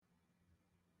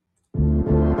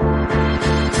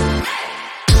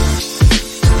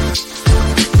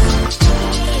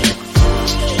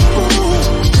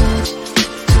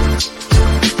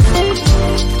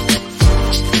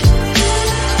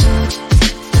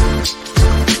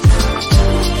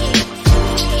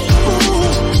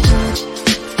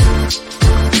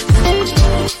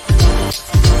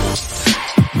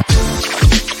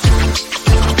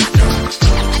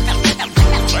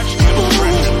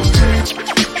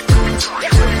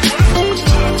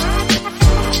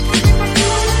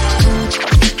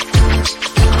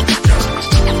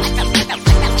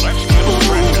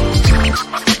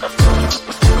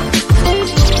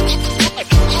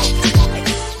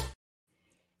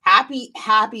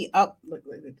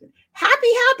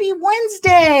Happy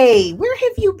Wednesday. Where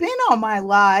have you been all my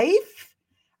life?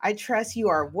 I trust you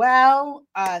are well,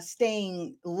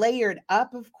 staying layered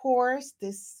up, of course.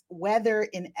 This weather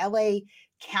in LA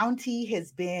County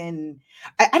has been,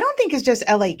 I don't think it's just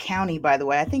LA County, by the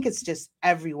way. I think it's just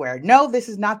everywhere. No, this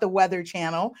is not the Weather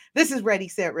Channel. This is Ready,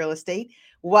 Set, Real Estate.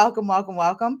 Welcome, welcome,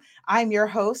 welcome. I'm your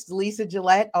host, Lisa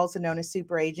Gillette, also known as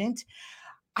Super Agent.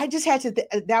 I just had to,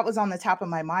 that was on the top of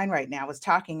my mind right now, was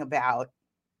talking about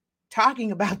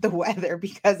the weather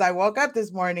because I woke up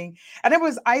this morning and it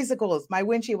was icicles. My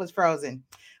windshield was frozen.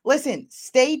 Listen,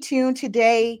 stay tuned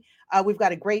today. We've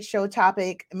got a great show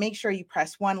topic. Make sure you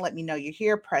press one, let me know you're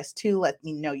here. Press two, let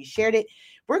me know you shared it.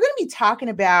 We're going to be talking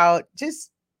about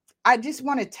I just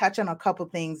want to touch on a couple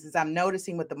things as I'm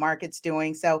noticing what the market's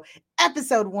doing. So,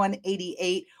 episode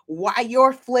 188, why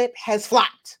your flip has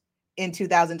flopped in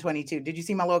 2022. Did you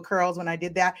see my little curls when I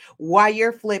did that? Why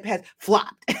your flip has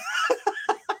flopped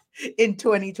in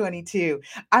 2022.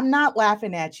 I'm not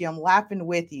laughing at you. I'm laughing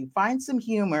with you. Find some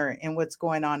humor in what's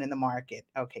going on in the market.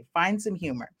 Okay, find some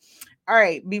humor. All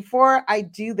right, before I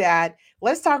do that,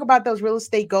 let's talk about those real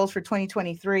estate goals for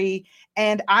 2023.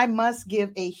 And I must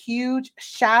give a huge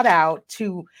shout out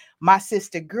to my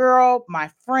sister girl, my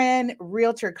friend,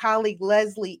 realtor colleague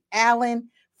Leslie Allen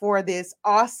for this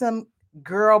awesome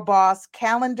girl boss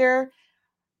calendar.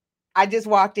 I just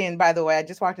walked in, by the way. I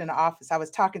just walked in the office. I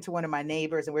was talking to one of my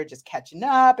neighbors and we are just catching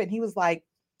up. And he was like,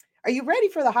 "Are you ready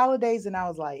for the holidays?" And I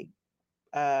was like,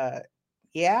 uh,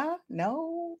 yeah,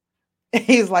 no.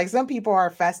 He's like, "Some people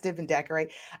are festive and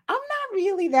decorate." I'm not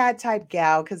really that type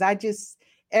gal because I just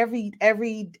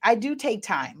I do take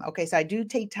time. Okay, so I do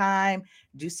take time,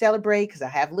 do celebrate because I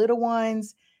have little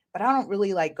ones, but I don't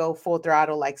really like go full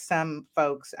throttle like some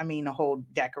folks. I mean, the whole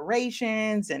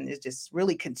decorations and is just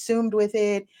really consumed with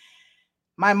it.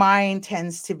 My mind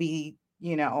tends to be,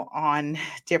 on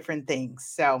different things.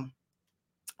 So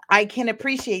I can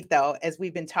appreciate though, as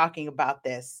we've been talking about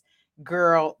this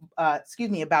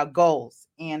about goals.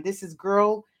 And this is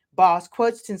Girl Boss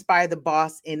quotes to inspire the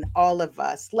boss in all of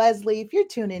us. Leslie, if you're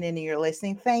tuning in and you're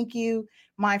listening, thank you,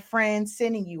 my friend,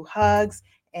 sending you hugs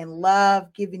and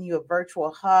love, giving you a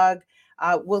virtual hug.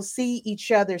 We'll see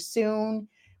each other soon.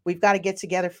 We've got to get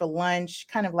together for lunch,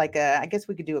 kind of like I guess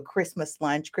we could do a Christmas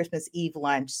lunch, Christmas Eve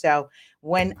lunch. So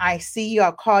when I see you,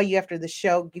 I'll call you after the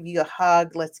show, give you a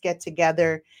hug. Let's get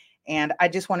together. And I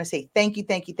just want to say thank you,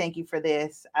 thank you, thank you for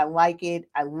this. I like it.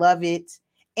 I love it.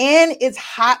 And it's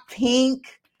hot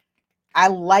pink. I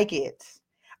like it.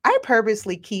 I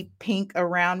purposely keep pink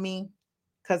around me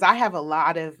because I have a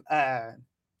lot of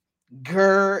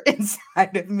grr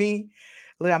inside of me.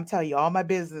 Look, I'm telling you all my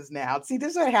business now. See,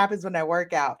 this is what happens when I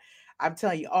work out. I'm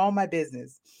telling you all my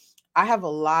business. I have a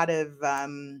lot of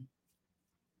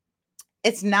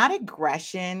it's not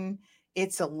aggression,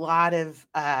 it's a lot of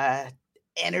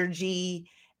energy.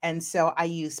 And so I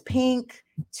use pink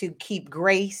to keep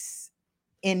grace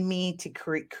in me to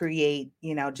create,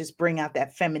 just bring out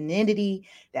that femininity,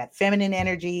 that feminine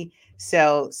energy.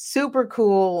 So super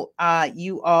cool.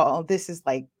 You all, this is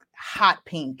like hot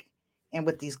pink and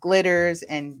with these glitters,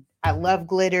 and I love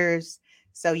glitters.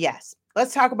 So yes,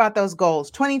 let's talk about those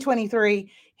goals. 2023,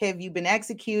 have you been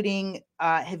executing?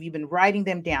 Have you been writing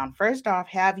them down? First off,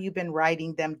 have you been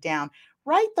writing them down?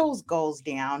 Write those goals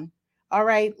down. All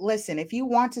right, listen, if you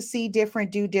want to see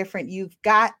different, do different, you've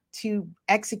got to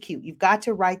execute. You've got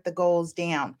to write the goals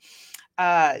down.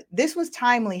 This was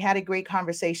timely. Had a great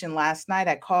conversation last night.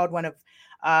 I called one of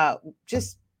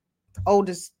just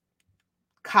oldest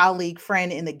colleague,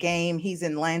 friend in the game. He's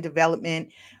in land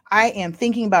development. I am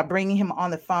thinking about bringing him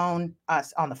on the phone, uh,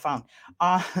 on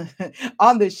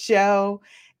the show,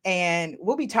 and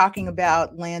we'll be talking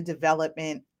about land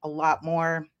development a lot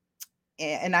more.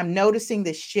 And I'm noticing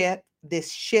this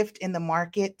shift in the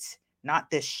market,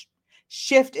 not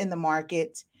shift in the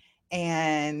market.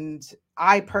 And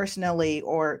I personally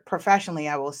or professionally,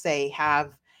 I will say,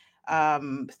 have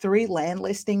three land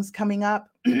listings coming up.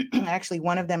 Actually,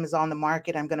 one of them is on the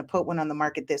market. I'm going to put one on the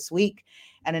market this week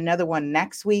and another one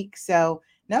next week. So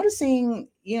noticing,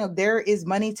 there is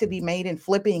money to be made in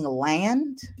flipping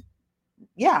land.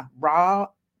 Yeah, raw,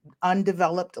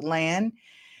 undeveloped land.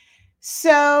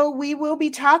 So we will be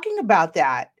talking about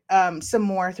that some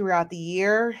more throughout the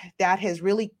year. That has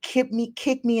really kicked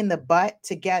me in the butt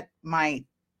to get my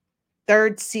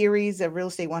third series of Real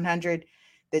Estate 100,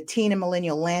 the Teen and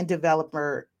Millennial Land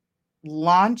Developer,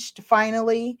 launched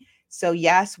finally. So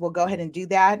yes, we'll go ahead and do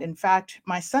that. In fact,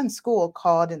 my son's school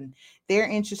called and they're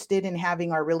interested in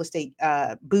having our real estate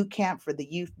boot camp for the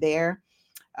youth there.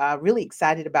 Really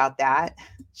excited about that.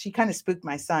 She kind of spooked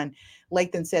my son.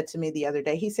 Lathan said to me the other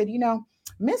day, he said,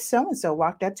 Miss So and so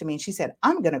walked up to me and she said,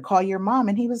 I'm going to call your mom.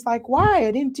 And he was like, why?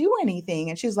 I didn't do anything.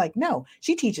 And she's like, no,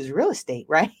 she teaches real estate,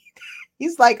 right?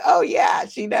 He's like, oh, yeah,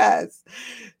 she does.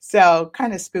 So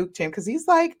kind of spooked him because he's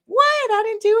like, what? I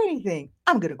didn't do anything.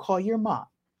 I'm going to call your mom.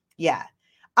 Yeah,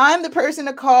 I'm the person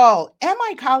to call and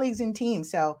my colleagues and team.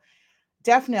 So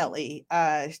definitely,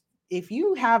 if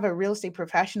you have a real estate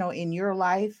professional in your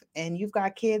life and you've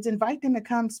got kids, invite them to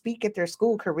come speak at their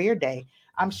school career day.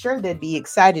 I'm sure they'd be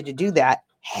excited to do that.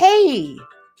 Hey,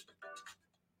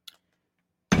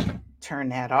 turn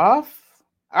that off.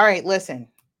 All right, listen,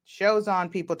 show's on.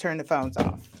 People turn the phones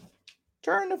off.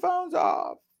 Turn the phones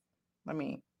off. Let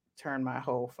me turn my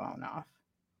whole phone off.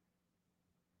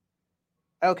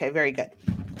 Okay, very good.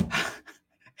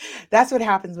 That's what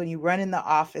happens when you run in the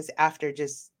office after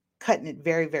just cutting it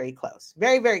very, very close.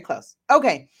 Very, very close.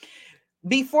 Okay.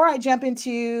 Before I jump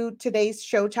into today's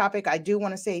show topic, I do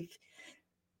want to say,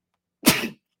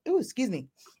 oh, excuse me.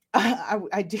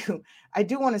 I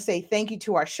do want to say thank you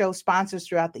to our show sponsors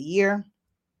throughout the year.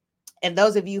 And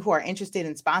those of you who are interested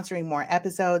in sponsoring more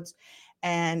episodes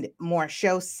and more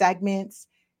show segments,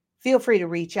 feel free to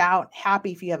reach out.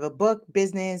 Happy if you have a book,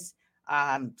 business,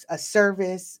 a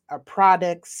service, a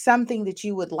product, something that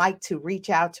you would like to reach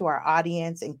out to our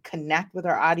audience and connect with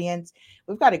our audience.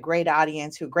 We've got a great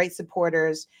audience who are great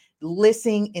supporters,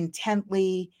 listening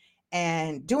intently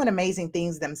and doing amazing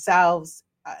things themselves.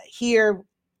 Here,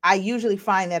 I usually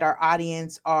find that our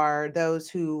audience are those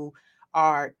who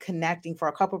are connecting for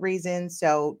a couple reasons.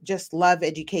 So just love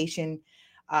education.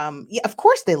 Yeah, of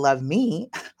course they love me.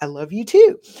 I love you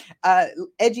too.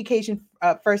 Education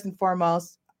first and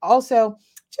foremost. Also,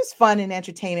 just fun and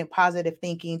entertainment, positive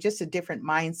thinking, just a different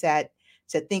mindset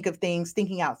to think of things,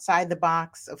 thinking outside the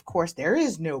box. Of course, there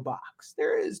is no box.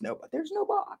 There's no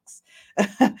box.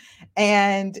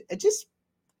 And just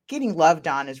getting loved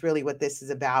on is really what this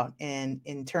is about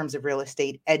in terms of real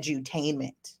estate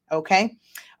edutainment. Okay.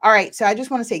 All right. So I just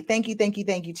want to say thank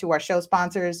you to our show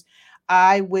sponsors.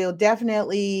 I will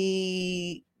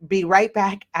definitely be right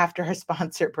back after our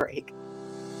sponsor break.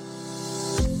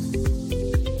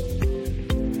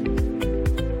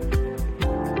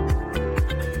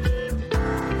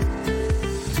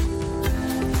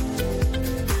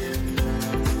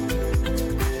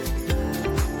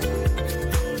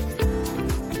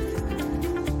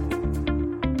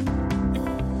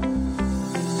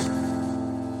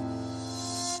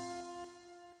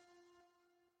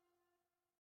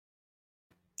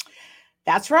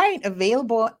 That's right.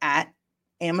 Available at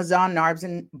Amazon, NARBS,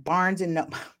 and Barnes and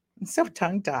Noble. I'm so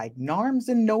tongue-tied. NARMS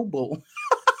and Noble.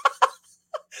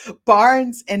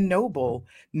 Barnes and Noble.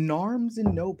 NARMS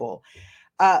and Noble.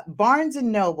 Barnes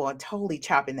and Noble. I'm totally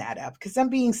chopping that up because I'm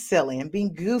being silly. I'm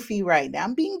being goofy right now.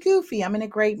 I'm being goofy. I'm in a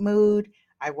great mood.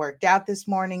 I worked out this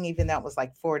morning, even though it was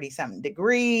like 40-something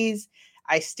degrees.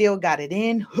 I still got it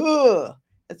in.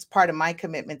 That's part of my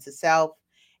commitment to self.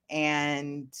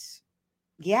 And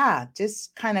yeah,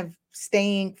 just kind of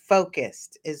staying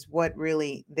focused is what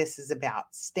really this is about.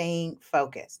 Staying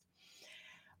focused.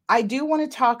 I do want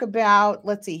to talk about,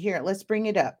 let's see here. Let's bring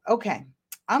it up. Okay.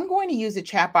 I'm going to use a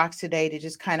chat box today to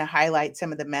just kind of highlight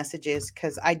some of the messages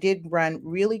because I did run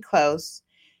really close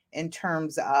in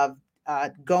terms of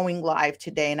going live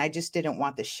today. And I just didn't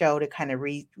want the show to kind of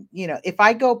if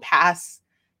I go past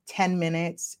 10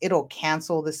 minutes, it'll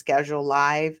cancel the schedule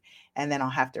live and then I'll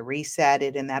have to reset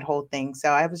it and that whole thing. So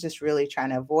I was just really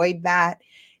trying to avoid that.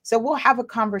 So we'll have a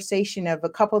conversation of a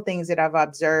couple of things that I've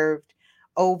observed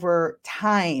over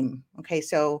time. Okay,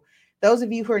 so those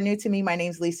of you who are new to me, my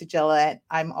name is Lisa Gillette.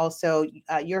 I'm also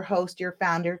your host, your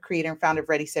founder, creator, and founder of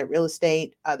Ready, Set, Real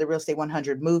Estate, the Real Estate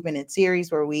 100 movement and series,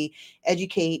 where we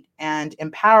educate and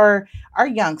empower our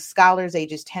young scholars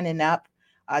ages 10 and up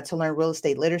to learn real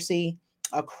estate literacy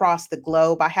across the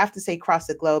globe. I have to say across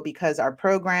the globe because our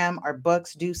program, our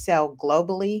books do sell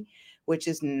globally, which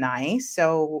is nice.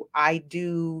 So I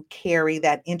do carry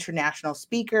that international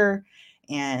speaker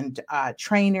and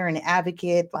trainer and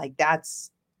advocate. Like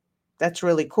that's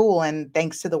really cool. And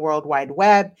thanks to the World Wide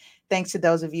Web, thanks to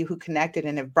those of you who connected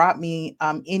and have brought me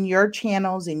in your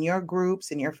channels, in your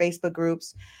groups, in your Facebook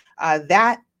groups,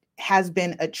 that has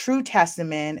been a true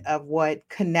testament of what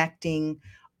connecting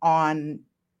on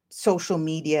social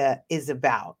media is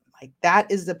about. Like that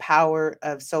is the power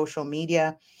of social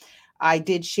media. I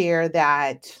did share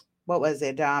that, what was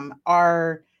it?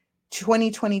 Our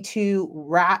 2022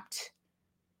 wrapped.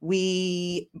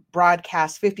 We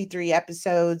broadcast 53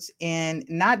 episodes in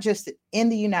not just in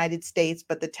the United States,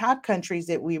 but the top countries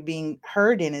that we're being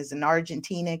heard in is in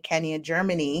Argentina, Kenya,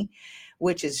 Germany.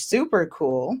 which is super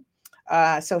cool.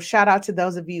 So shout out to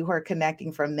those of you who are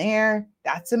connecting from there.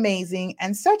 That's amazing.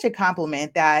 And such a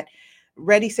compliment that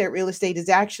Ready Set Real Estate is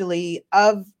actually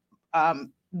of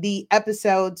the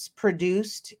episodes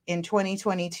produced in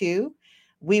 2022.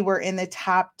 We were in the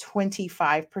top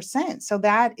 25%. So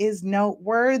that is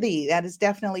noteworthy. That is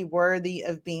definitely worthy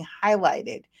of being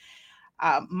highlighted.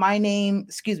 My name,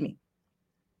 excuse me,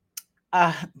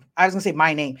 I was gonna say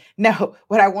my name. No,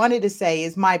 what I wanted to say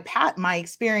is my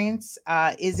experience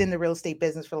is in the real estate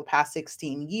business for the past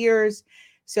 16 years.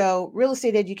 So real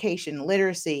estate education,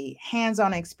 literacy,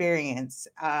 hands-on experience,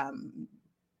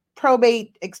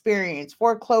 probate experience,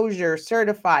 foreclosure,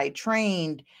 certified,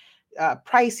 trained,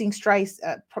 pricing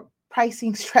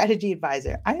strategy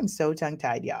advisor. I am so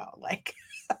tongue-tied, y'all. Like,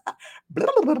 blah,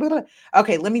 blah, blah, blah.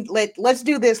 Okay, let's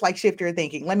do this like shift your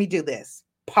thinking. Let me do this.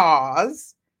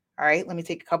 Pause. All right, let me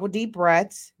take a couple deep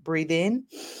breaths. Breathe in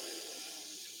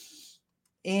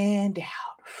and out.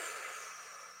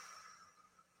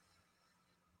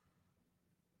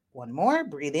 One more.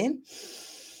 Breathe in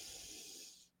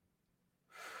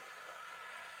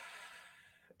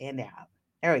and out.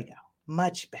 There we go.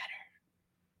 Much better.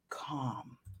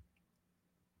 Calm.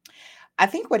 I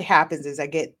think what happens is I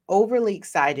get overly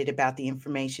excited about the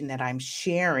information that I'm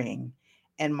sharing,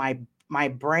 and my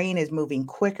brain is moving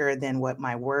quicker than what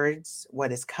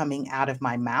is coming out of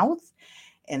my mouth.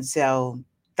 And so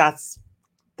that's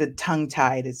the tongue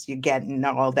tied is you're getting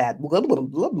all that blah, blah,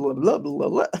 blah, blah, blah, blah,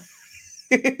 blah.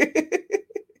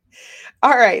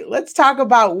 All right, let's talk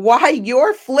about why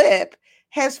your flip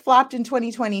has flopped in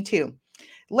 2022.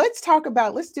 Let's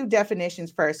do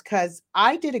definitions first because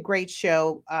I did a great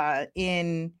show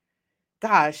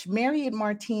Marriott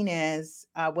Martinez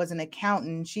was an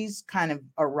accountant. She's kind of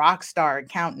a rock star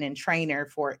accountant and trainer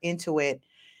for Intuit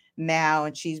now.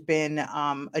 And she's been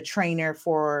a trainer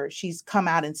she's come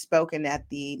out and spoken at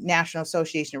the National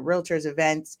Association of Realtors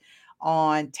events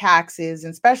on taxes.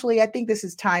 And especially, I think this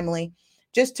is timely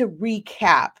just to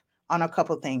recap on a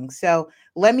couple things. So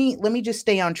let me just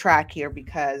stay on track here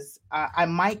because I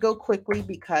might go quickly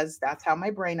because that's how my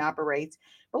brain operates.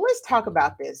 But let's talk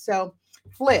about this. So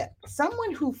flip.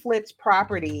 Someone who flips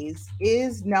properties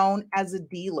is known as a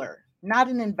dealer, not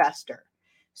an investor.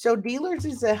 So dealers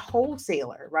is a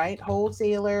wholesaler, right?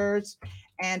 Wholesalers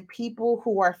and people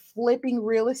who are flipping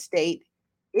real estate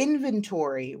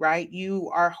inventory, right?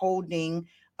 You are holding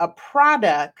a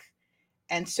product,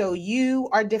 and so you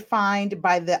are defined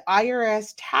by the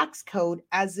IRS tax code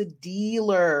as a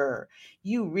dealer.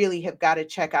 You really have got to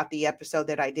check out the episode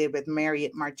that I did with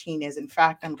Marriott Martinez. In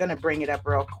fact, I'm going to bring it up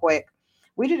real quick.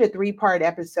 We did a 3-part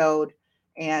episode,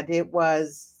 and it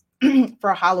was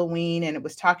for Halloween, and it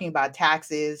was talking about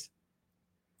taxes.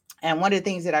 And one of the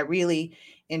things that I really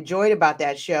enjoyed about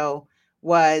that show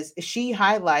was she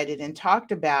highlighted and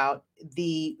talked about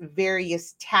the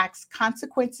various tax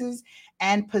consequences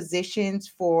and positions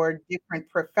for different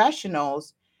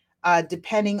professionals,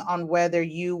 depending on whether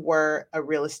you were a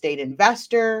real estate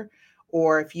investor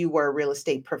or if you were a real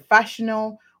estate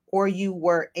professional or you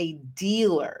were a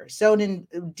dealer. So,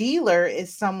 a dealer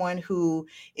is someone who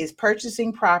is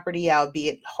purchasing property,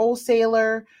 albeit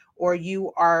wholesaler, or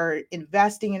you are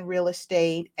investing in real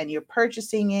estate and you're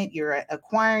purchasing it, you're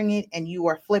acquiring it, and you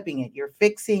are flipping it. You're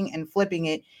fixing and flipping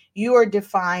it. You are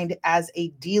defined as a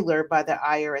dealer by the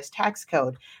IRS tax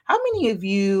code. How many of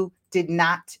you did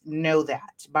not know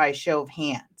that by a show of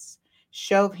hands?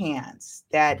 Show of hands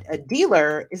that a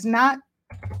dealer is not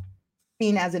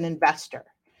seen as an investor.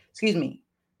 Excuse me.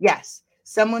 Yes,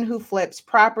 someone who flips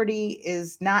property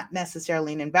is not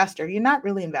necessarily an investor. You're not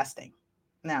really investing.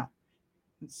 No.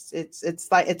 It's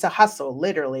like it's a hustle,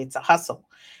 literally, it's a hustle,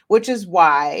 which is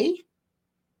why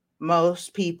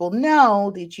most people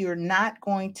know that you're not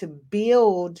going to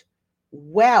build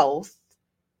wealth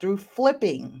through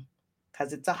flipping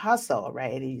because it's a hustle,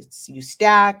 right? You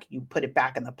stack, you put it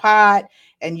back in the pot,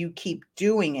 and you keep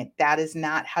doing it. That is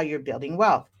not how you're building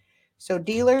wealth. So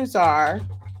dealers are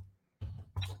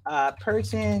a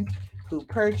person who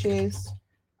purchase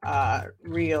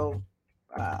real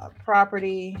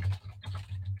property,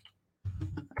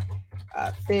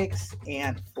 fix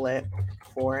and flip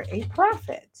for a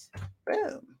profit.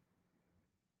 Boom.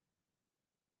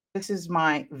 This is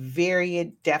my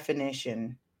very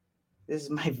definition. This is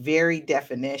my very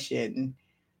definition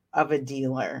of a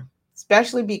dealer,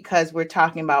 especially because we're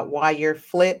talking about why your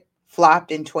flip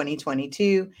flopped in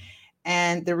 2022.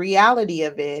 And the reality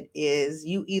of it is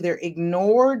you either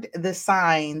ignored the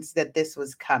signs that this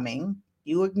was coming,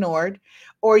 you ignored,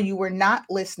 or you were not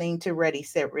listening to Ready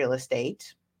Set Real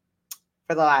Estate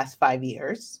for the last 5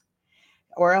 years.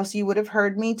 or else you would have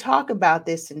heard me talk about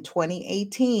this in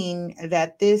 2018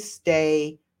 that this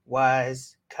day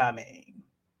was coming.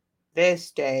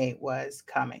 This day was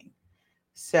coming.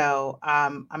 So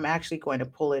I'm actually going to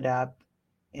pull it up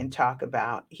and talk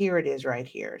about. Here it is right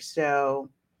here. So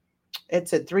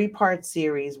it's a 3-part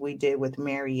series we did with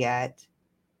Mariette,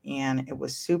 and it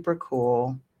was super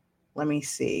cool. Let me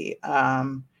see.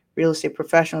 Real estate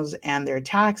professionals and their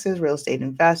taxes, real estate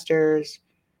investors,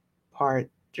 part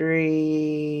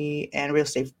 3, and real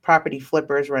estate property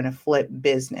flippers run a flip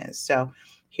business. So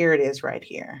here it is right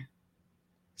here.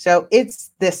 So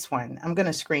it's this one. I'm going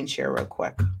to screen share real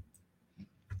quick.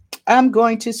 I'm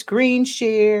going to screen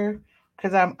share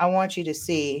because I want you to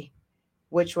see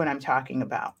which one I'm talking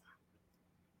about.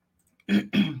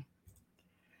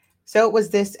 So it was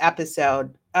this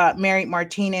episode. Mary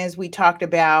Martinez, we talked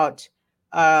about,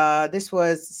 this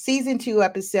was season 2,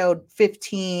 episode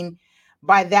 15.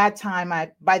 By this time,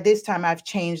 I've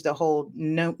changed the whole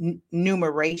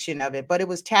numeration of it, but it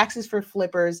was taxes for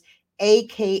flippers,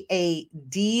 AKA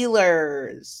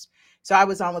dealers. So I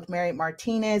was on with Mary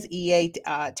Martinez, EA,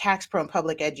 tax pro and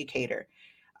public educator.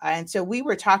 And so we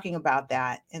were talking about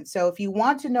that. And so if you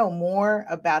want to know more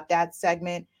about that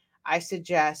segment, I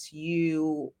suggest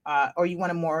you, or you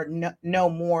want to know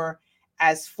more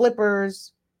as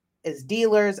flippers, as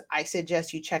dealers, I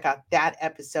suggest you check out that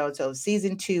episode. So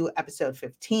season 2, episode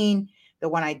 15, the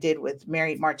one I did with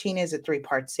Mary Martinez, a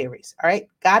 3-part series. All right,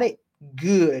 got it?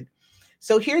 Good.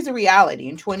 So here's the reality.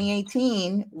 In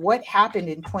 2018, what happened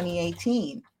in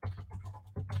 2018?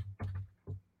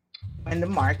 When the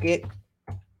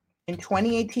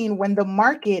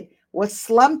market was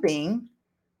slumping,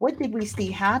 what did we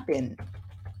see happen,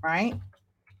 right?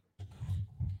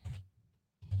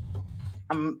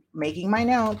 I'm making my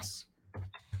notes.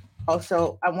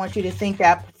 Also, I want you to think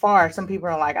that far. Some people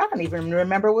are like, I don't even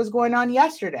remember what was going on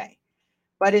yesterday.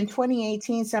 But in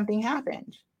 2018, something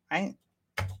happened, right?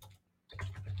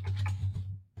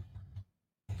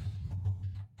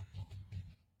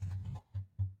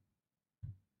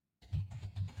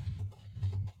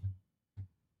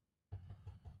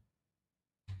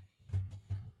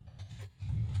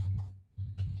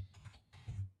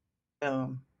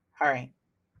 Boom. All right.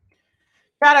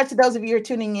 Shout out to those of you who are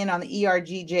tuning in on the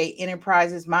ERGJ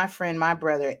Enterprises. My friend, my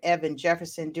brother, Evan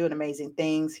Jefferson, doing amazing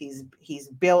things. He's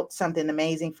built something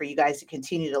amazing for you guys to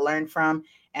continue to learn from.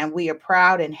 And we are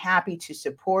proud and happy to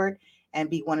support and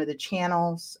be one of the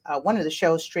channels, one of the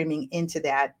shows streaming into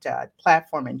that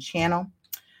platform and channel.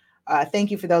 Thank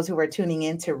you for those who are tuning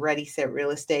in to Ready Set Real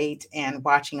Estate and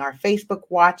watching our Facebook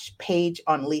watch page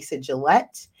on Lisa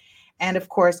Gillette. And of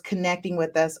course, connecting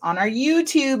with us on our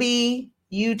YouTube.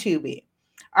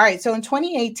 All right, so in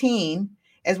 2018,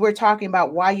 as we're talking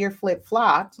about why you're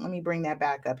flip-flopped, let me bring that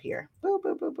back up here.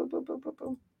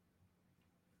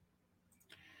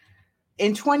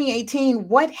 In 2018,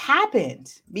 what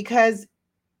happened? Because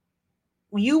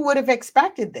you would have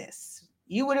expected this.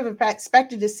 You would have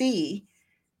expected to see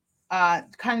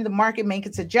kind of the market make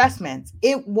its adjustments.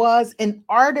 It was an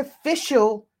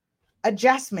artificial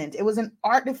adjustment. It was an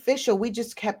artificial. We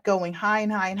just kept going high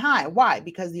and high and high. Why?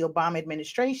 Because the Obama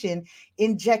administration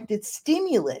injected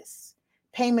stimulus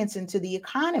payments into the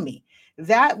economy.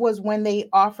 That was when they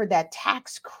offered that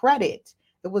tax credit.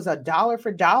 It was a dollar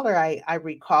for dollar, I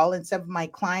recall, and some of my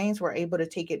clients were able to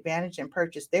take advantage and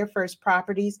purchase their first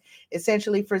properties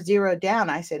essentially for zero down.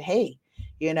 I said, hey,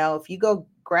 if you go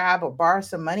grab or borrow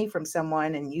some money from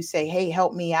someone and you say, hey,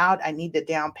 help me out, I need the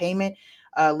down payment.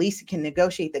 Lisa can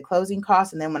negotiate the closing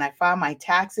costs. And then when I file my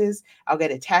taxes, I'll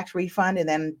get a tax refund. And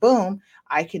then boom,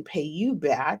 I can pay you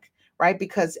back, right?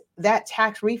 Because that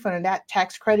tax refund and that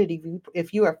tax credit,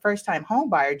 if you are a first-time home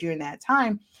buyer during that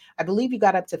time, I believe you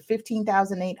got up to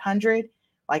 $15,800.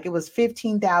 Like it was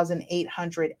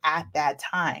 $15,800 at that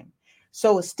time.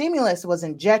 So a stimulus was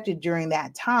injected during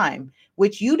that time,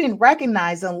 which you didn't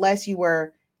recognize unless you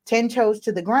were 10 toes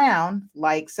to the ground,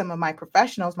 like some of my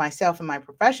professionals, myself and my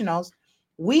professionals.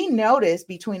 We noticed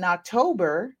between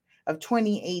October of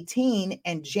 2018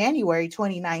 and January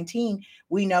 2019,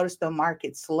 we noticed the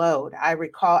market slowed. I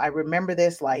remember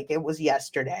this like it was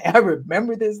yesterday. I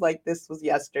remember this like this was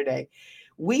yesterday.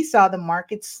 We saw the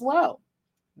market slow.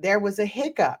 There was a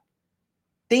hiccup.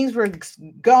 Things were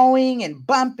going and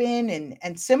bumping,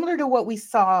 and similar to what we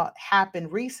saw happen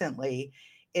recently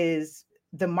is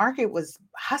the market was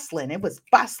hustling. It was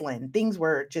bustling. Things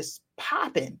were just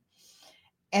popping.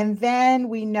 And then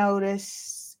we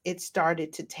noticed it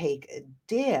started to take a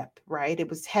dip, right? It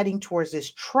was heading towards this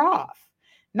trough,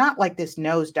 not like this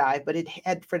nosedive, but it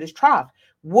had for this trough.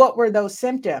 What were those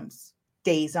symptoms?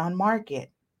 Days on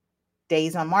market.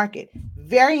 days on market.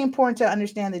 Very important to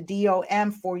understand the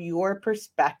DOM for your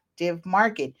perspective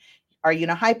market. Are you in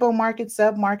a hypo market,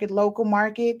 sub market, local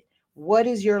market? What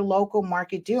is your local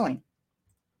market doing?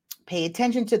 Pay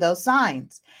attention to those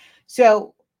signs.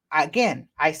 So again,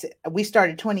 we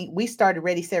started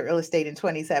Ready Set Real Estate in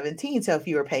 2017. So if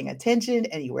you were paying attention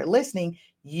and you were listening,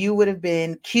 you would have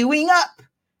been queuing up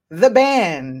the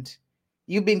band.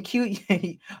 You've been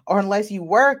queuing, or unless you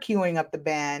were queuing up the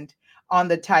band on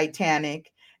the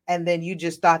Titanic, and then you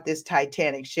just thought this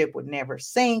Titanic ship would never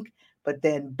sink, but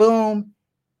then boom,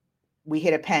 we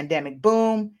hit a pandemic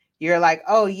boom. You're like,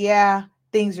 oh yeah,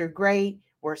 things are great.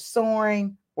 We're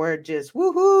soaring. We're just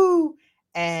woohoo.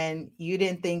 And you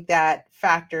didn't think that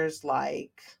factors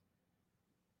like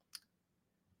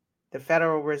the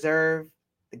Federal Reserve,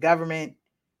 the government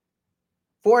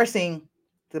forcing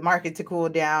the market to cool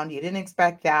down. You didn't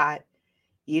expect that.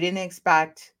 You didn't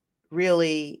expect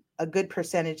really a good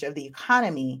percentage of the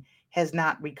economy has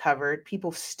not recovered.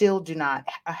 People still do not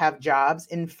have jobs.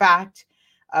 In fact,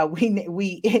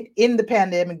 we in the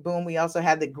pandemic boom, we also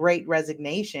had the Great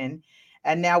Resignation,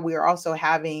 and now we are also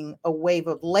having a wave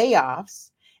of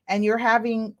layoffs. And you're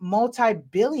having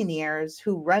multi-billionaires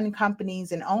who run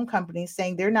companies and own companies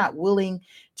saying they're not willing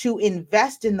to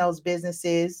invest in those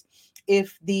businesses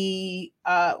if the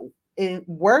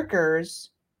workers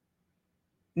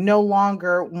no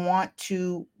longer want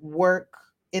to work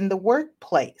in the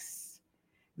workplace.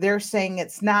 They're saying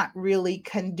it's not really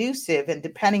conducive. And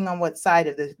depending on what side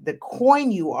of the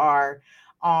coin you are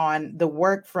on the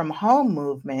work from home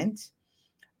movement,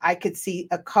 I could see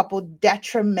a couple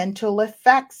detrimental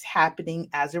effects happening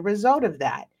as a result of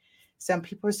that. Some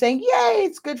people are saying, yay,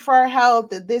 it's good for our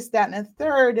health, this, that, and a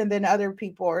third. And then other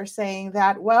people are saying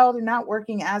that, well, they're not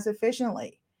working as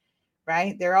efficiently,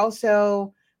 right? They're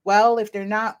also, well, if they're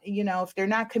not, if they're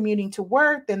not commuting to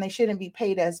work, then they shouldn't be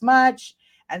paid as much.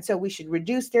 And so we should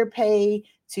reduce their pay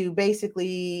to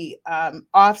basically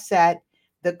offset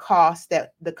the cost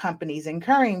that the company's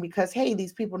incurring because, hey,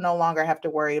 these people no longer have to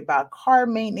worry about car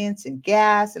maintenance and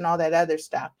gas and all that other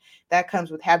stuff that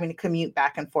comes with having to commute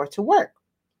back and forth to work.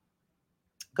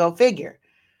 Go figure.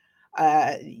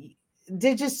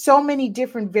 There's just so many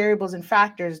different variables and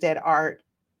factors that are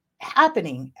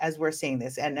happening as we're seeing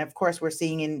this. And of course, we're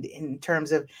seeing in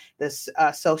terms of this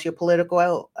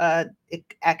socio-political,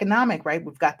 economic, right?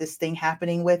 We've got this thing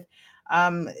happening with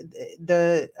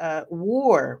the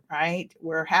war, right?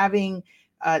 We're having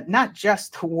not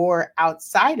just the war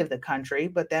outside of the country,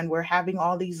 but then we're having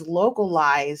all these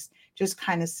localized, just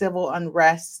kind of civil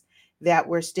unrest that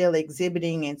we're still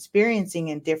exhibiting and experiencing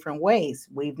in different ways.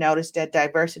 We've noticed that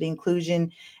diversity,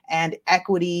 inclusion, and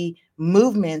equity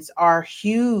movements are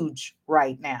huge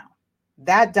right now.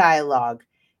 That dialogue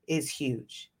is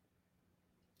huge.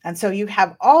 And so you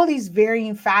have all these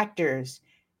varying factors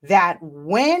that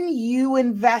when you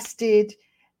invested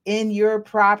in your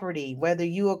property, whether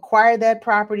you acquired that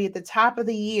property at the top of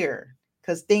the year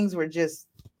because things were just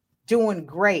doing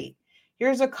great,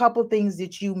 here's a couple things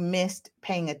that you missed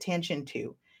paying attention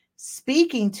to.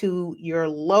 Speaking to your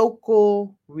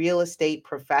local real estate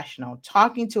professional,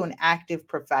 talking to an active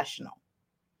professional.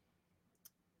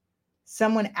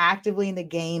 Someone actively in the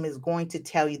game is going to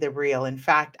tell you the real. In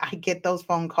fact, I get those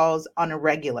phone calls on a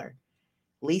regular.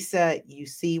 Lisa, you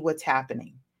see what's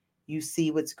happening. You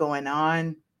see what's going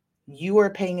on. You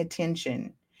are paying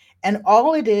attention. And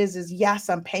all it is, yes,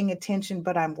 I'm paying attention,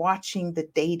 but I'm watching the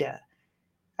data.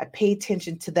 I pay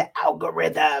attention to the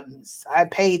algorithms. I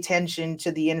pay attention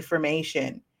to the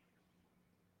information.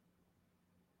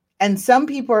 And some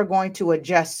people are going to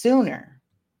adjust sooner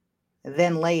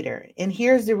than later. And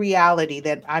here's the reality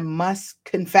that I must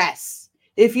confess.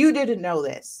 If you didn't know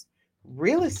this,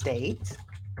 real estate,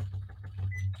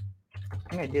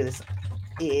 I'm going to do this,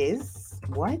 is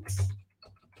what?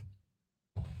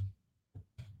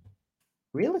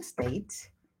 Real estate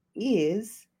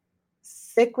is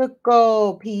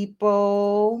cyclical,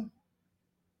 people.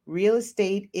 Real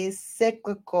estate is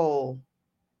cyclical.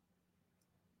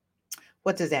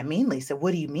 What does that mean, Lisa?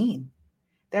 What do you mean?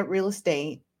 That real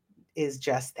estate is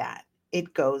just that.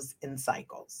 It goes in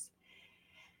cycles.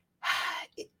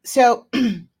 So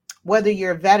whether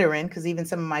you're a veteran, because even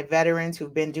some of my veterans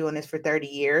who've been doing this for 30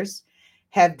 years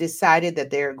have decided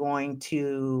that they're going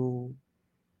to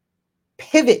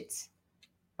pivot,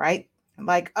 right?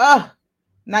 Like, oh,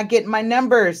 not getting my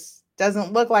numbers.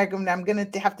 Doesn't look like I'm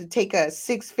going to have to take a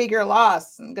 6-figure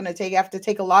loss. I'm going to have to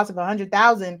take a loss of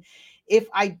 100,000 if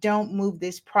I don't move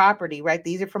this property, right?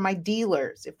 These are for my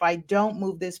dealers. If I don't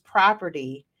move this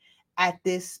property at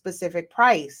this specific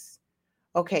price.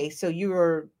 Okay, so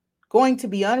you're going to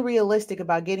be unrealistic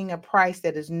about getting a price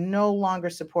that is no longer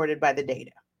supported by the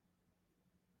data.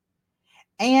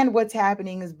 And what's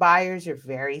happening is buyers are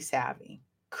very savvy.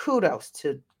 Kudos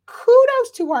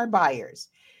to our buyers.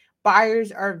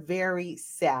 Buyers are very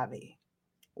savvy.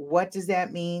 What does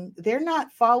that mean? They're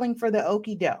not falling for the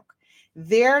okie doke.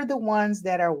 They're the ones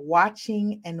that are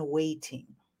watching and waiting.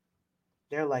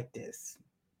 They're like this.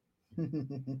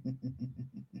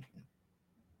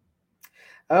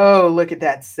 Oh, look at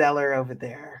that seller over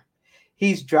there.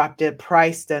 He's dropped it,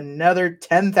 priced another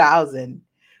 10,000.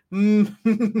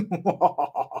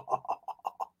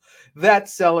 That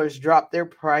seller's dropped their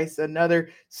price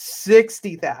another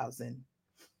 60,000.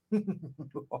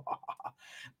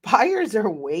 Buyers are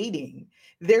waiting.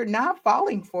 They're not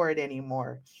falling for it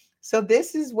anymore. So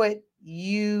this is what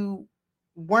you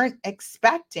weren't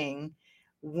expecting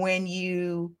when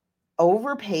you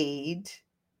overpaid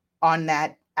on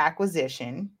that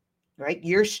acquisition, right?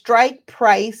 Your strike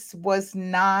price was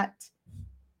not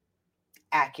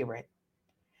accurate.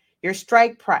 Your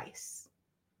strike price,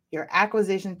 your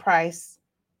acquisition price,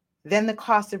 then the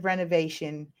cost of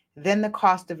renovation, then the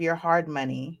cost of your hard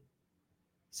money.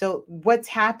 So what's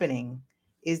happening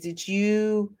is that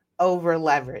you over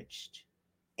leveraged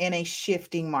in a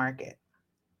shifting market.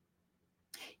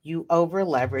 You over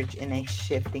leverage in a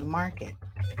shifting market.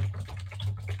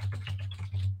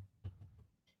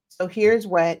 So here's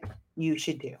what you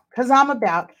should do, because I'm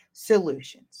about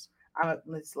solutions.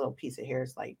 This little piece of hair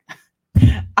is like,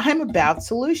 I'm about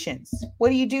solutions. What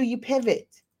do? You pivot.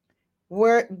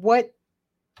 What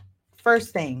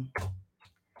first thing,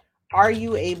 are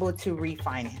you able to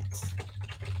refinance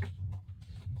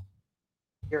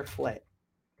your flip?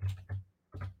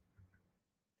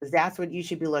 Because that's what you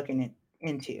should be looking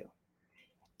into.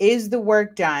 Is the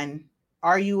work done?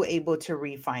 Are you able to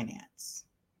refinance?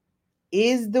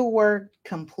 Is the work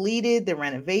completed, the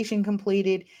renovation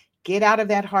completed? Get out of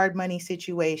that hard money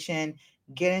situation,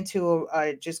 get into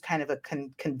just kind of a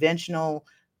conventional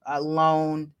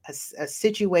loan, a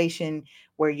situation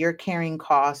where your carrying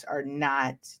costs are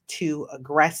not too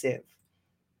aggressive.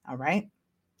 All right.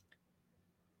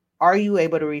 Are you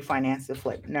able to refinance the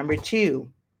flip? Number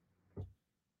two,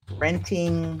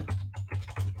 renting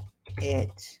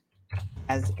it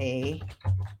as a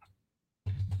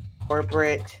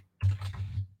corporate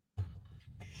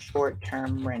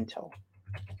short-term rental.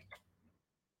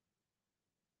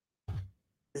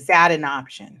 Is that an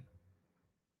option?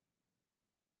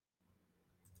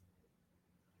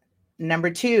 Number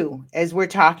two, as we're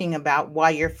talking about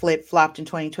why your flip flopped in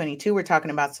 2022, we're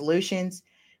talking about solutions.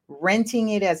 Renting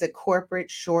it as a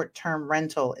corporate short-term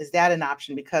rental, is that an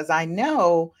option? Because I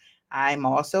know I'm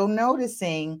also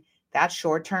noticing that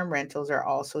short-term rentals are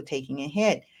also taking a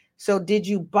hit. So did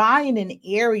you buy in an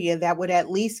area that would at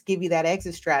least give you that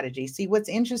exit strategy? See, what's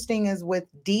interesting is with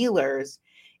dealers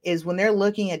is when they're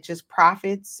looking at just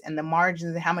profits and the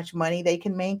margins and how much money they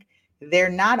can make, they're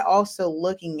not also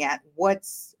looking at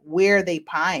where they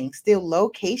buying. Still,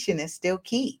 location is still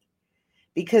key.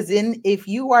 Because if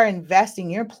you are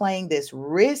investing, you're playing this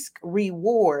risk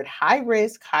reward, high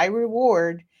risk, high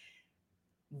reward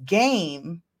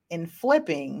game in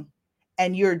flipping,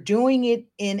 and you're doing it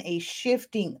in a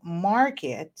shifting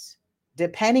market,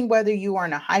 depending whether you are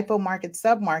in a hypo market,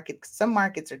 sub market. Some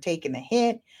markets are taking a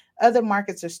hit, other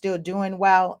markets are still doing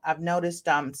well. I've noticed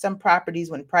some properties,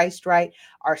 when priced right,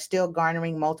 are still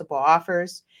garnering multiple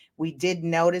offers. We did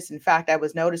notice, in fact, I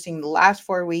was noticing the last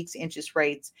 4 weeks, interest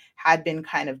rates had been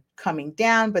kind of coming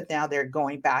down, but now they're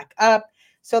going back up.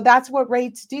 So that's what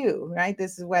rates do, right?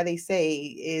 This is why they say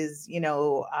is,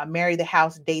 marry the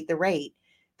house, date the rate.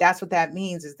 That's what that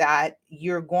means, is that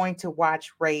you're going to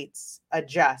watch rates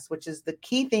adjust, which is the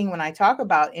key thing when I talk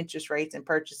about interest rates and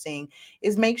purchasing,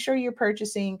 is make sure you're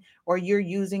purchasing or you're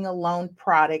using a loan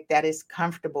product that is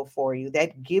comfortable for you,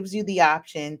 that gives you the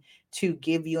option to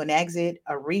give you an exit,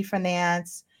 a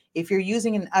refinance. If you're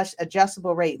using an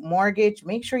adjustable rate mortgage,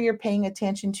 make sure you're paying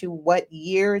attention to what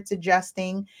year it's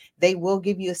adjusting. They will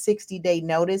give you a 60-day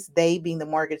notice. They, being the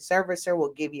mortgage servicer,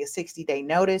 will give you a 60-day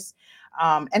notice.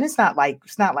 And it's not like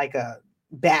a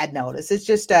bad notice. It's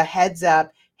just a heads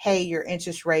up. Hey, your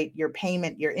interest rate, your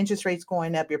interest rate's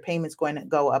going up, your payment's going to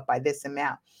go up by this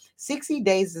amount. 60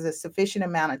 days is a sufficient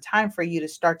amount of time for you to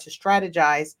start to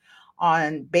strategize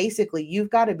on, basically, you've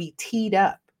got to be teed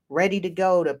up, ready to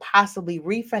go to possibly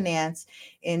refinance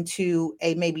into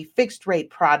a maybe fixed rate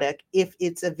product if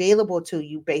it's available to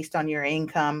you based on your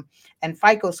income and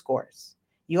FICO scores.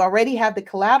 You already have the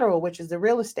collateral, which is the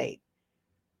real estate.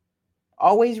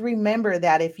 Always remember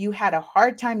that if you had a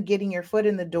hard time getting your foot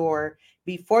in the door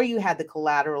before you had the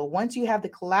collateral, once you have the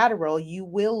collateral, you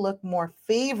will look more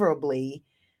favorably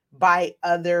by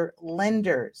other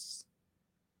lenders.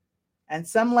 And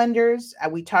some lenders,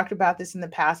 we talked about this in the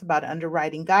past about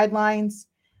underwriting guidelines.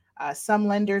 Some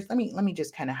lenders, let me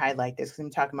just kind of highlight this because I'm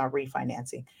talking about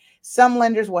refinancing. Some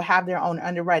lenders will have their own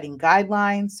underwriting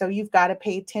guidelines, so you've got to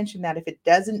pay attention that if it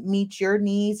doesn't meet your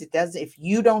needs, it doesn't. If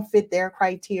you don't fit their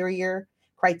criteria,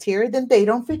 then they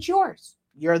don't fit yours.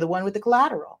 You're the one with the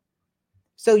collateral,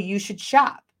 so you should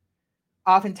shop.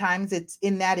 Oftentimes it's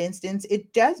in that instance,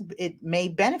 it may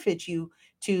benefit you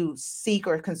to seek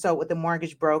or consult with a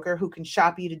mortgage broker who can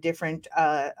shop you to different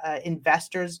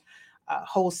investors,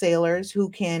 wholesalers who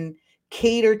can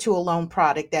cater to a loan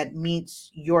product that meets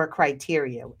your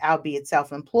criteria, albeit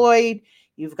self-employed.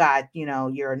 You've got,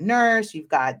 you're a nurse, you've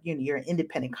got, you're an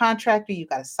independent contractor, you've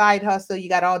got a side hustle, you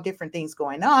got all different things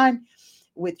going on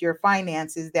with your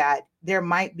finances, that there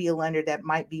might be a lender that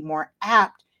might be more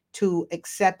apt to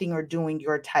accepting or doing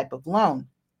your type of loan.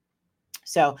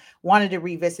 So wanted to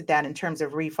revisit that in terms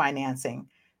of refinancing.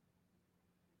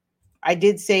 I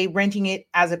did say renting it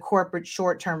as a corporate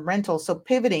short-term rental. So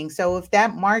pivoting. So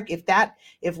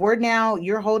if we're now,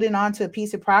 you're holding on to a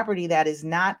piece of property that is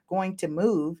not going to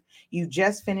move, you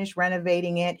just finished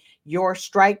renovating it, your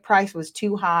strike price was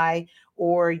too high,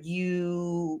 or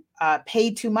you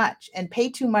paid too much. And pay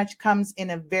too much comes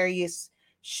in various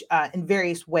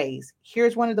ways.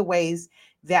 Here's one of the ways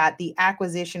that the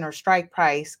acquisition or strike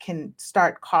price can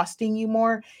start costing you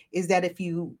more, is that if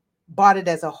you bought it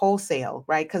as a wholesale,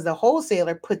 right? Because the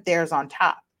wholesaler put theirs on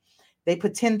top. They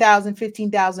put 10,000,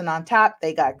 15,000 on top.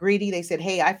 They got greedy. They said,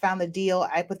 hey, I found the deal.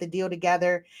 I put the deal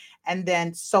together and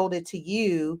then sold it to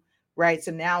you, right?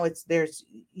 So now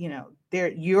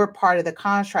you're part of the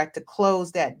contract to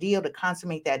close that deal, to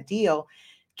consummate that deal,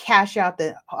 cash out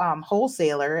the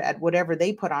wholesaler at whatever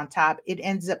they put on top. It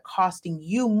ends up costing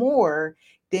you more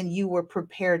than you were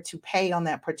prepared to pay on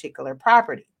that particular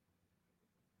property.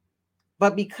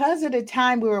 But because of the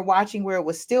time we were watching, where it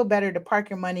was still better to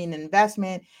park your money in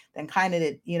investment than kind of,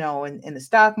 in the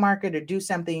stock market, or do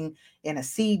something in a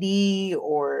CD,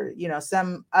 or,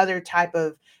 some other type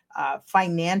of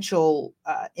financial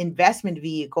investment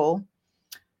vehicle,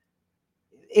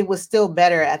 it was still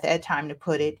better at that time to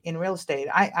put it in real estate.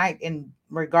 And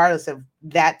regardless of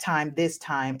that time, this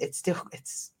time, it's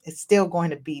still going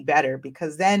to be better,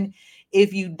 because then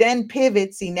if you then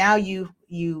pivot, see, now you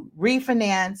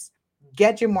refinance,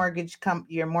 get your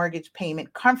mortgage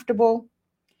payment comfortable.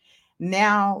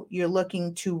 Now you're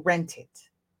looking to rent it.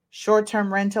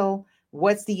 Short-term rental,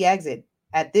 what's the exit?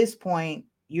 At this point,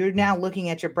 you're now looking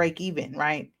at your break even,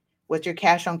 right? What's your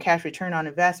cash on cash return on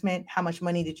investment? How much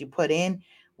money did you put in?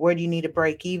 Where do you need to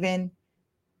break even?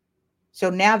 So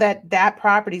now that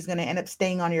property is going to end up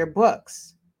staying on your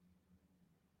books.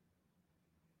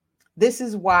 This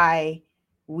is why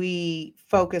we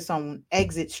focus on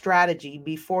exit strategy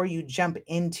before you jump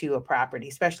into a property,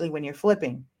 especially when you're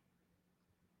flipping.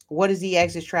 What is the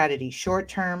exit strategy?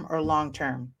 Short-term or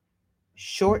long-term?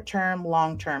 Short-term,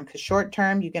 long-term. Because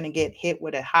short-term, you're going to get hit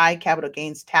with a high capital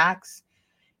gains tax.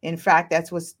 In fact,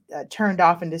 that's what's turned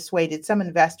off and dissuaded some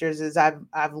investors, as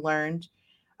I've learned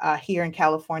here in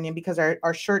California, because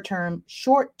our short-term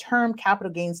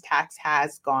capital gains tax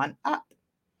has gone up.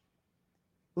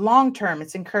 Long-term,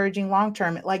 it's encouraging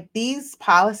long-term. Like these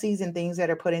policies and things that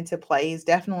are put into play is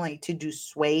definitely to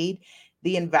dissuade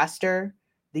the investor,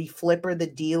 the flipper, the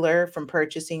dealer from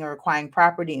purchasing or acquiring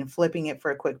property and flipping it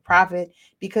for a quick profit,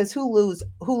 because who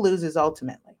loses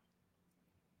ultimately?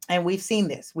 And we've seen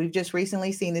this. We've just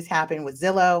recently seen this happen with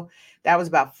Zillow. That was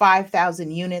about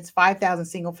 5,000 units, 5,000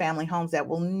 single family homes that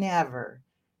will never,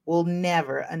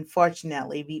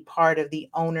 unfortunately, be part of the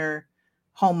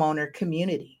homeowner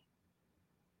community.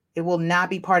 It will not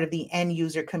be part of the end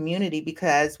user community,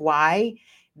 because why?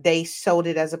 They sold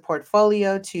it as a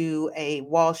portfolio to a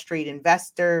Wall Street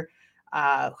investor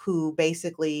who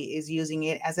basically is using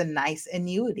it as a nice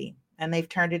annuity, and they've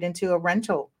turned it into a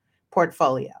rental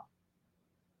portfolio.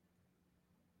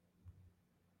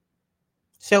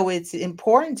 So it's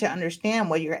important to understand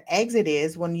what your exit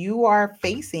is when you are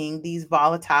facing these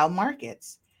volatile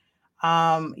markets.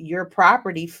 Your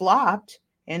property flopped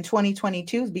in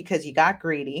 2022 because you got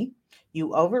greedy,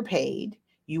 you overpaid,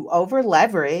 you over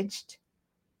leveraged,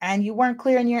 and you weren't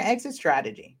clear in your exit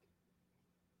strategy.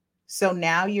 So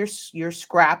now you're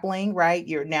scrapping, right?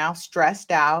 You're now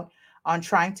stressed out on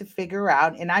trying to figure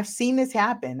out, and I've seen this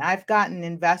happen. I've gotten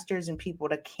investors and people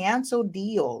to cancel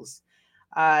deals.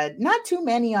 Not too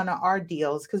many on our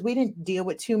deals, because we didn't deal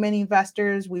with too many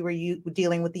investors. We were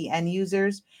dealing with the end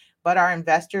users, but our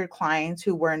investor clients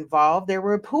who were involved, there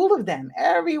were a pool of them.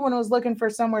 Everyone was looking for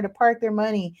somewhere to park their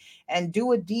money and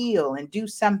do a deal and do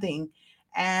something.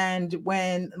 And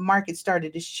when the market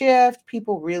started to shift,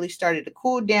 people really started to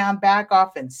cool down, back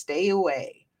off, and stay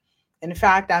away. In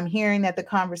fact, I'm hearing that the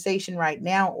conversation right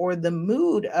now, or the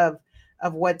mood of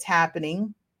what's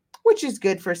happening, which is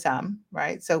good for some,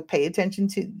 right? So pay attention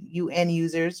to you end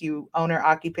users, you owner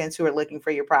occupants who are looking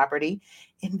for your property.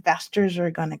 Investors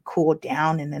are going to cool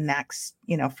down in the next,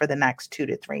 for the next 2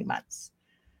 to 3 months.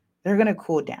 They're going to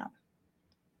cool down.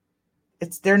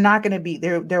 They're not going to be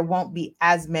there. There won't be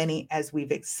as many as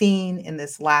we've seen in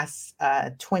this last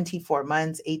 24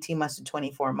 months, 18 months to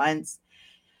 24 months.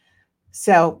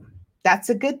 So that's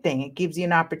a good thing. It gives you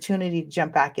an opportunity to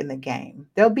jump back in the game.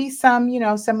 There'll be some,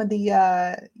 some of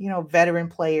the, veteran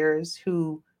players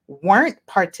who weren't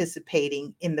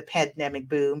participating in the pandemic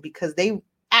boom because they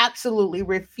absolutely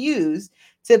refused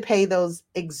to pay those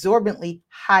exorbitantly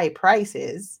high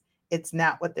prices. It's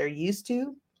not what they're used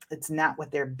to. It's not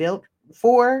what they're built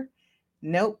for.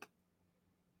 Nope.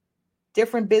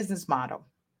 Different business model.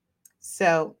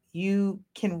 So you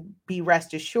can be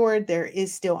rest assured there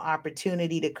is still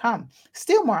opportunity to come,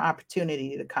 still more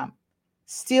opportunity to come,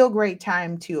 still great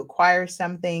time to acquire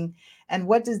something. And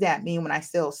what does that mean when I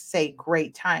still say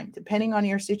great time? Depending on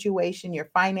your situation, your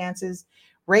finances,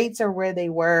 rates are where they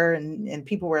were. And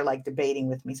people were like debating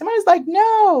with me. Somebody's like,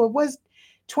 no, it was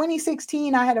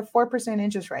 2016. I had a 4%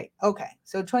 interest rate. Okay.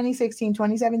 So 2016,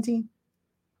 2017,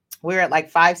 we're at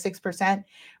like 5-6%.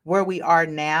 Where we are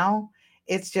now,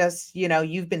 it's just,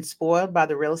 you've been spoiled by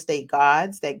the real estate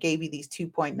gods that gave you these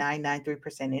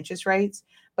 2.993% interest rates.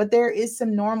 But there is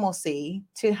some normalcy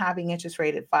to having interest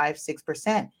rate at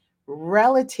 5-6%,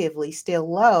 relatively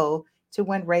still low to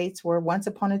when rates were once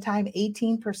upon a time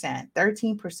 18%, 13%,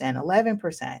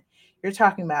 11%. You're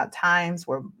talking about times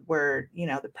where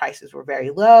the prices were very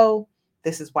low.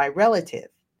 This is why relative.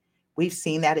 We've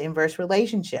seen that inverse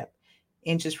relationship.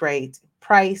 Interest rates,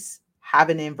 price have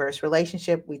an inverse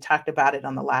relationship. We talked about it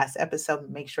on the last episode.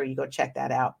 Make sure you go check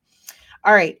that out.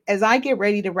 All right. As I get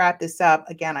ready to wrap this up,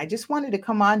 again, I just wanted to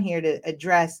come on here to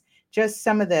address just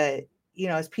some of the,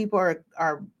 as people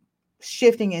are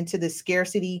shifting into the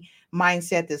scarcity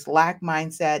mindset, this lack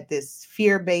mindset, this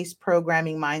fear-based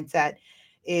programming mindset,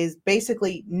 is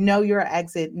basically know your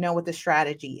exit, know what the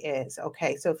strategy is.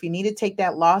 Okay. So if you need to take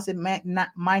that loss, it might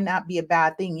not be a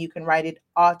bad thing. You can write it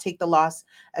off, take the loss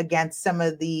against some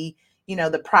of the,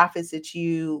 the profits that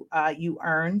you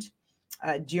earned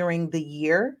during the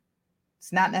year.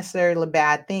 It's not necessarily a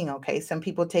bad thing. Okay. Some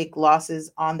people take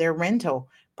losses on their rental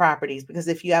properties because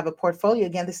if you have a portfolio,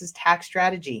 again, this is tax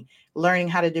strategy, learning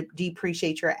how to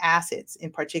depreciate your assets,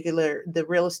 in particular the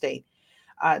real estate.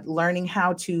 Learning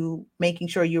how to making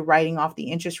sure you're writing off the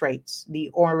interest rates,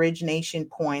 the origination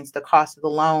points, the cost of the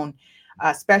loan,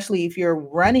 especially if you're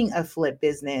running a flip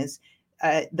business,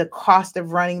 the cost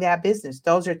of running that business.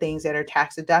 Those are things that are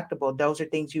tax deductible. Those are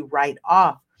things you write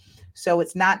off. So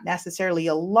it's not necessarily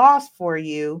a loss for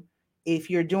you if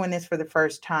you're doing this for the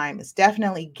first time. It's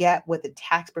definitely get with a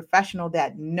tax professional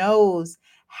that knows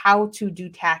how to do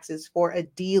taxes for a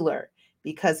dealer,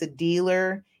 because a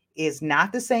dealer is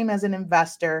not the same as an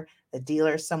investor. A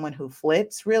dealer is someone who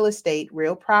flips real estate,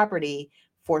 real property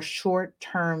for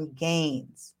short-term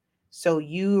gains. So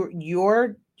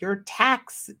your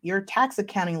tax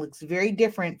accounting looks very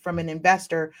different from an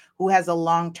investor who has a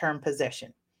long-term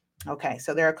position. Okay,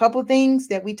 so there are a couple of things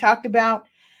that we talked about.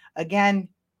 Again,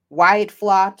 why it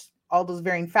flopped, all those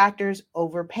varying factors,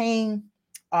 overpaying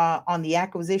on the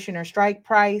acquisition or strike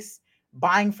price,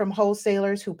 buying from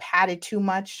wholesalers who padded too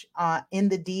much in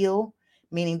the deal,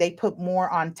 meaning they put more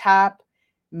on top,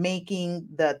 making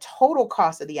the total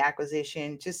cost of the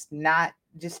acquisition just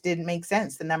didn't make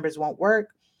sense. The numbers won't work.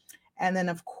 And then,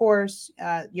 of course,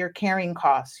 your carrying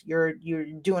costs. You're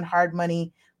doing hard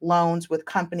money loans with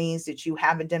companies that you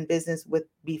haven't done business with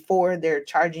before. They're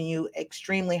charging you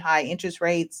extremely high interest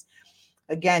rates.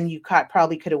 Again, you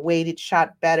probably could have waited,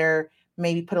 shot better,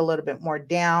 maybe put a little bit more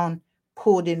down,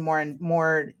 pulled in more and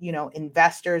more,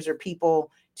 investors or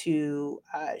people to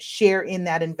share in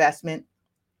that investment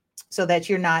so that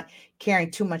you're not carrying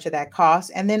too much of that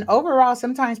cost. And then overall,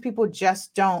 sometimes people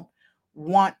just don't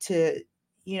want to,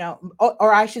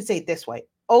 or I should say it this way.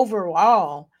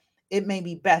 Overall, it may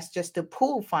be best just to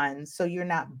pool funds so you're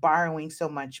not borrowing so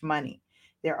much money.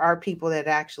 There are people that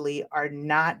actually are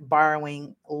not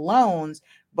borrowing loans,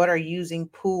 but are using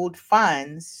pooled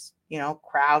funds,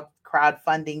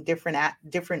 crowdfunding,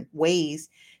 different ways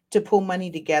to pull money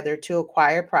together to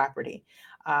acquire property.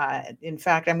 In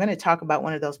fact, I'm going to talk about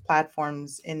one of those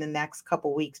platforms in the next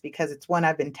couple weeks because it's one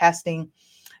I've been testing,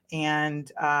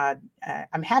 and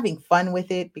I'm having fun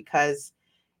with it because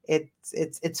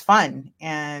it's fun.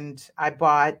 And I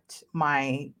bought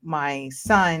my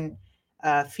son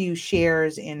a few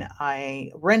shares in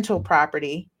a rental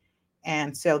property.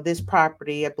 And so this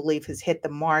property, I believe, has hit the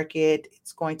market.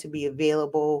 It's going to be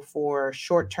available for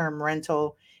short-term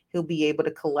rental. He'll be able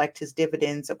to collect his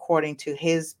dividends according to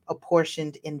his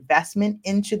apportioned investment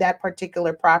into that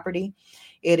particular property.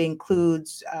 It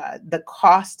includes the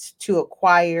cost to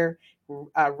acquire,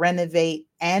 renovate,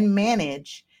 and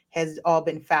manage has all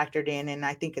been factored in. And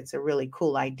I think it's a really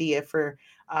cool idea for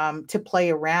to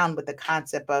play around with the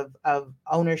concept of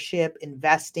ownership,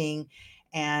 investing,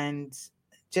 and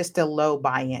just a low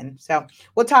buy-in. So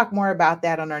we'll talk more about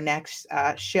that on our next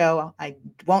show. I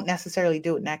won't necessarily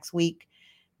do it next week,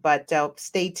 but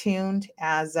stay tuned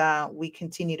as we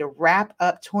continue to wrap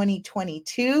up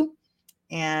 2022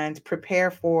 and prepare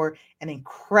for an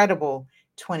incredible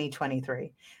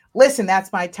 2023. Listen,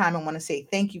 that's my time. I want to say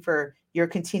thank you for your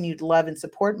continued love and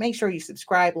support. Make sure you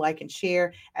subscribe, like, and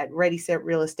share at Ready Set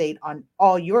Real Estate on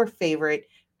all your favorite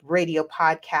radio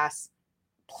podcasts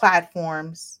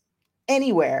platforms,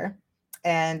 anywhere.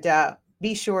 And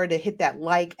be sure to hit that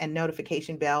like and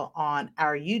notification bell on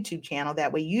our YouTube channel.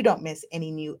 That way you don't miss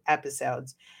any new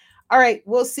episodes. All right,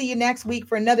 we'll see you next week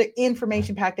for another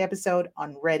information-packed episode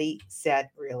on Ready,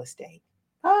 Set, Real Estate.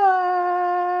 Bye.